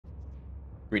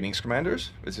Greetings,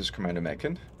 Commanders. This is Commander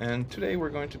Mekin, and today we're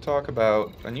going to talk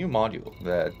about a new module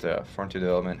that Frontier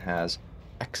Development has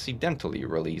accidentally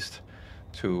released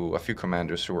to a few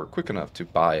commanders who were quick enough to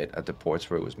buy it at the ports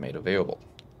where it was made available.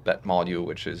 That module,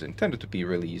 which is intended to be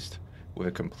released with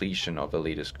a completion of the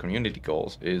latest community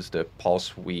goals, is the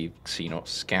Pulse Wave Xeno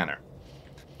Scanner.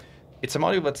 It's a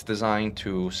module that's designed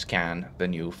to scan the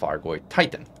new Fargoid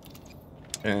Titan,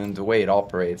 and the way it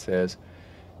operates is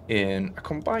in a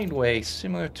combined way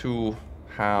similar to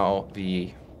how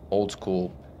the old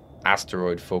school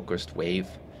asteroid-focused wave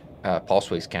Pulse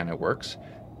Wave Scanner works,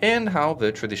 and how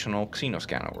the traditional Xeno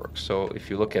Scanner works. So if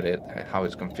you look at it, how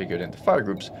it's configured into fire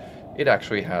groups, it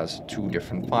actually has two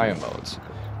different fire modes.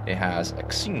 It has a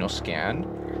Xeno Scan,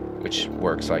 which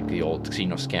works like the old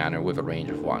Xeno Scanner with a range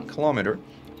of 1 kilometer,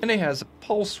 and it has a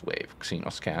Pulse Wave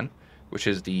Xeno Scan, which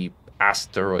is the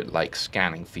asteroid-like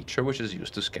scanning feature which is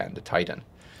used to scan the Titan.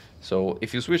 So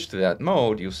if you switch to that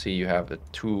mode, you'll see you have the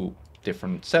two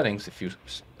different settings. If you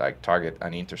like target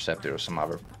an interceptor or some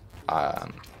other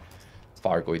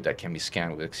Fargoid that can be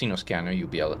scanned with a Xeno Scanner, you'll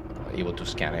be able to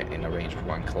scan it in a range of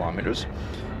 1 kilometers.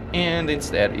 And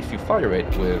instead, if you fire it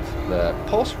with the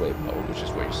Pulse Wave mode, which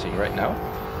is what you're seeing right now,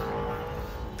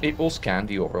 it will scan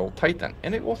the overall Titan,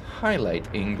 and it will highlight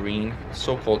in green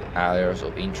so-called areas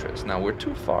of interest. Now, we're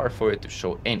too far for it to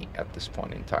show any at this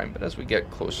point in time, but as we get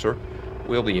closer,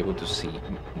 we'll be able to see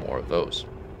more of those.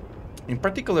 In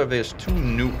particular, there's two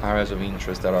new areas of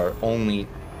interest that are only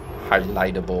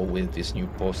highlightable with this new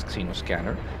Pulse Xeno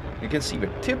Scanner. You can see the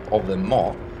tip of the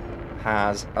maw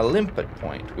has a limpet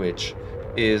point, which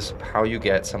is how you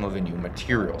get some of the new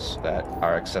materials that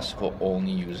are accessible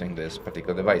only using this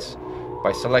particular device.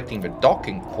 By selecting the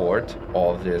docking port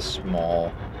of this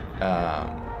small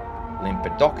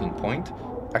limpet docking point,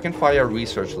 I can fire a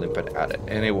research limpet at it,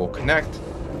 and it will connect,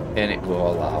 and it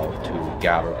will allow to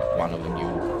gather one of the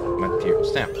new material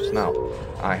samples. Now,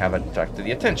 I have attracted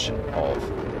the attention of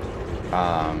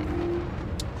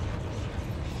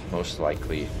most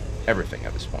likely everything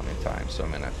at this point in time, so I'm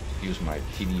going to use my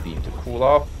TV beam to cool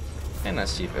off, and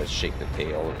let's see if I shake the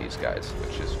tail of these guys,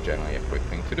 which is generally a quick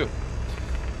thing to do.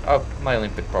 My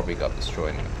limpet probably got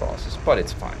destroyed in the process, but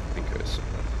it's fine, because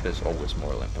there's always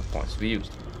more limpet points to be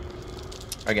used.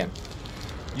 Again,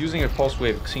 using a Pulse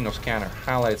Wave Xeno Scanner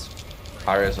highlights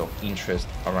areas of interest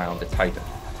around the Titan.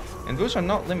 And those are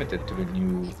not limited to the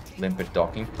new limpet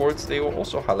docking ports. They will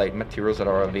also highlight materials that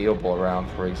are available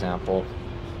around, for example,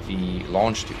 the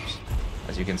launch tubes.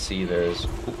 As you can see, there's...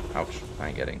 Ooh, ouch,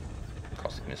 I'm getting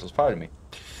caustic missiles fired at me.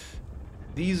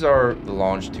 These are the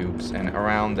launch tubes, and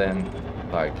around them,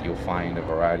 like, you'll find a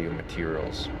variety of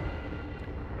materials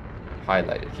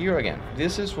highlighted. Here again,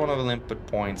 this is one of the limpet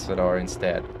points that are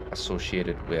instead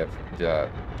associated with the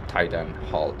Titan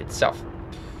hull itself.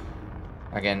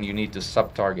 Again, you need to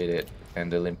sub-target it and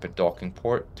the limpet docking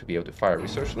port to be able to fire a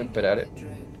research limpet at it.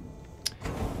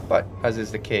 But, as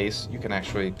is the case, you can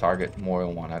actually target more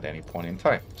than one at any point in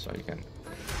time. So you can,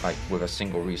 like with a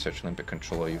single research limpet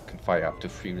controller, you can fire up to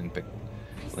 3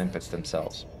 limpets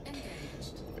themselves.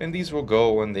 And these will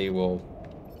go and they will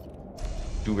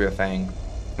do their thing.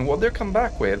 And what they'll come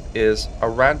back with is a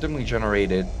randomly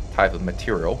generated type of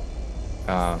material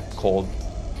called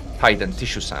Titan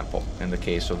tissue sample, in the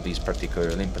case of these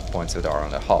particular limpet points that are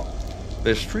on the hull.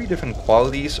 There's 3 different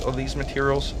qualities of these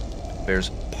materials. There's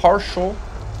partial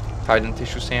Titan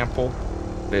tissue sample,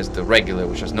 there's the regular,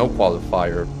 which has no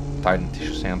qualifier Titan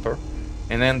tissue sample,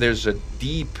 and then there's a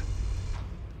deep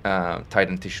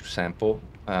Titan tissue sample,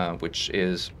 which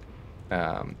is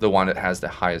the one that has the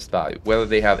highest value. Whether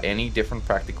they have any different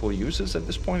practical uses at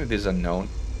this point, it is unknown,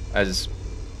 as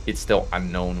it's still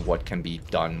unknown what can be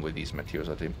done with these materials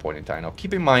at this point in time. Now,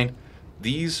 keep in mind,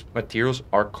 these materials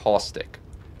are caustic,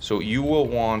 so you will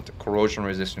want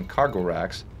corrosion-resistant cargo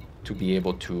racks to be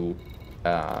able to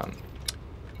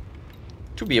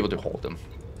hold them.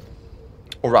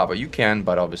 Or rather, you can,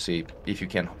 but obviously, if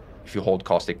you hold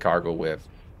caustic cargo with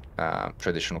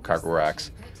traditional cargo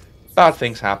racks, bad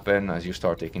things happen as you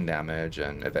start taking damage,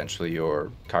 and eventually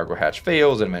your cargo hatch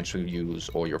fails, and eventually you lose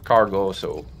all your cargo,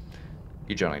 so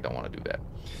you generally don't want to do that.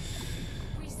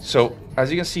 So, as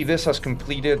you can see, this has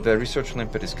completed. The research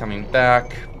limpet is coming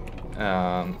back.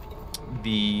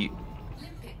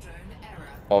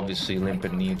 Obviously,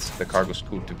 limpet needs the cargo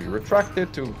scoop to be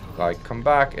retracted to come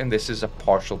back, and this is a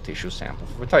partial tissue sample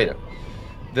for Titan.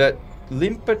 The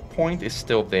limpet point is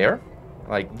still there.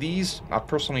 Like these, I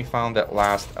personally found that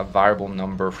last a variable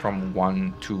number from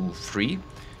 1 to 3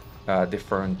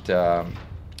 different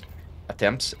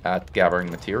attempts at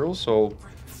gathering materials. So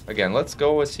again, let's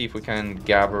go and see if we can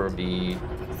gather the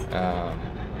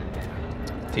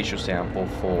tissue sample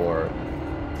for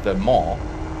the maw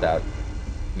that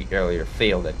we earlier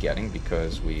failed at getting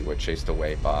because we were chased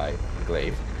away by the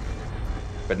glaive.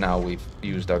 But now we've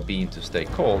used our beam to stay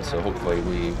cold, so hopefully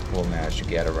we will manage to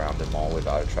get around the maw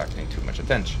without attracting too much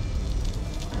attention.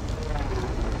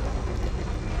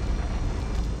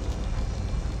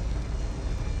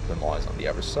 The maw is on the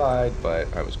other side,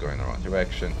 but I was going the wrong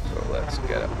direction, so let's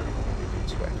get up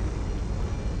this way.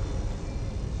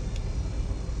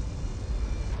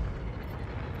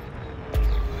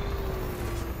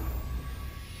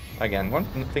 Again, one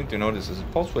thing to notice is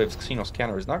that Pulse Wave Xeno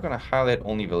Scanner is not going to highlight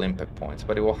only the limpet points,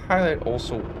 but it will highlight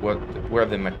also where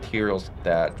the materials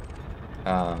that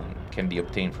can be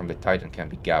obtained from the Titan can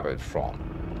be gathered from,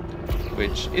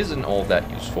 which isn't all that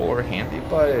useful or handy,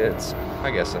 but it's,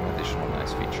 I guess, an additional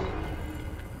nice feature.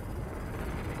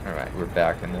 Alright, we're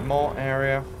back in the mall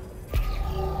area.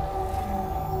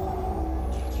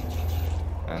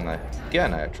 And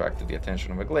again, I attracted the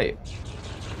attention of a glaive,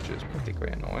 which is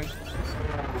particularly annoying.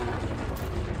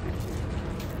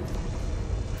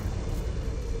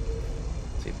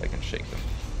 Let's see if I can shake them.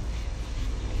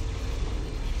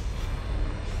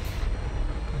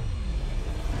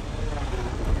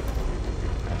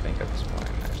 I think at this point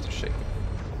I managed to shake them.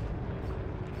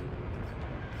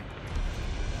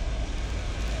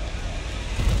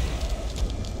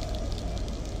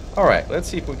 Alright, let's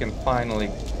see if we can finally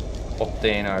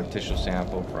obtain our tissue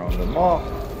sample from the maw.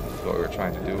 That's what we were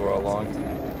trying to do all along.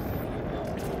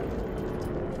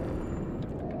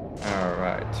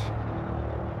 Alright.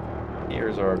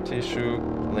 Here's our tissue,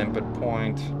 limpet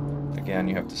point. Again,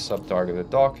 you have to sub-target the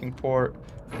docking port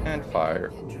and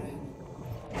fire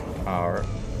our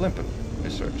limpet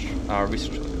research, our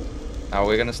research limpet. Now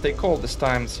we're gonna stay cold this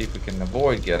time and see if we can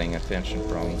avoid getting attention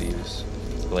from these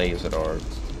glaives that are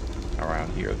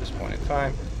around here at this point in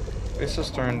time. This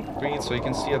has turned green, so you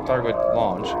can see a target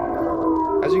launch.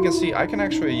 As you can see, I can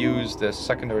actually use the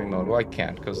secondary mode. Well, I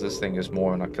can't, because this thing is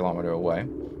more than a kilometer away.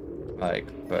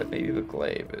 But maybe the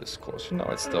glaive is closer. No,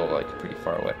 it's still, pretty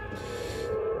far away.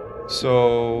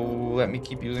 So, let me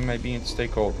keep using my beam to stay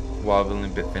cold while the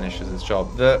limpet finishes its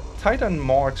job. The Titan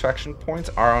maw extraction points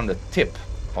are on the tip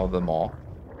of the maw.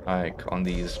 On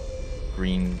these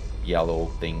green, yellow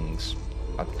things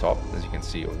at the top, as you can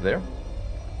see over there.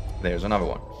 There's another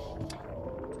one.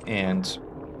 And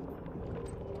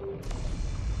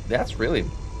that's really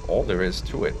all there is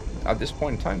to it. At this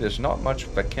point in time, there's not much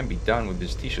that can be done with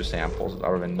these tissue samples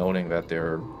other than noting that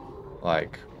they're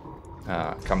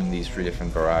come in these 3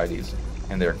 different varieties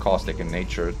and they're caustic in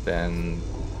nature. Then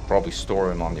probably store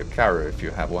them on your carrier if you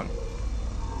have one,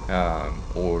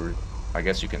 or I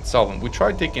guess you can sell them. We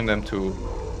tried taking them to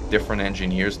different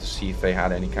engineers to see if they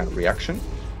had any kind of reaction,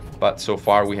 but so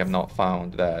far we have not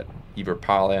found that either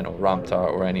Palen or Ramta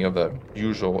or any of the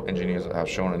usual engineers that have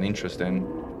shown an interest in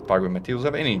target materials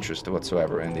have any interest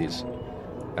whatsoever in these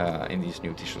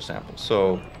new tissue samples.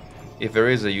 So if there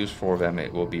is a use for them,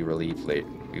 it will be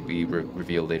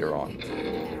revealed later on.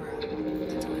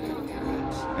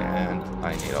 And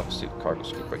I need obviously the cargo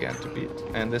scoop again to beat.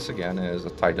 And this again is a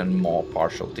Titan maw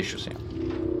partial tissue sample.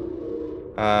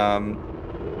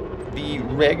 The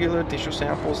regular tissue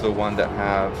samples, the one that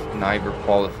have neither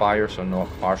qualifier, so not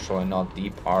partial and not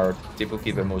deep, are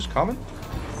typically the most common.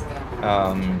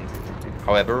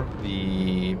 However,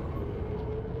 the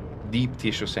deep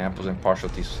tissue samples and partial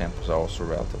tissue samples are also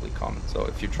relatively common. So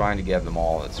if you're trying to get them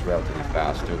all, it's relatively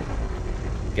fast to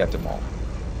get them all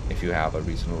if you have a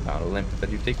reasonable amount of limpet that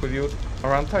you take with you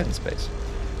around Titan space.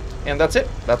 And that's it.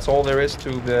 That's all there is to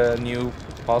the new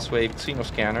Pulse Wave Xeno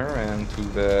Scanner and to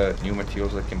the new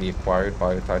materials that can be acquired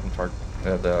by the Titan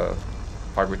the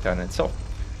Target Titan itself.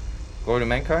 Glory to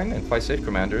mankind and fly safe,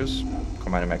 Commanders.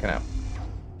 Commander Mechan out.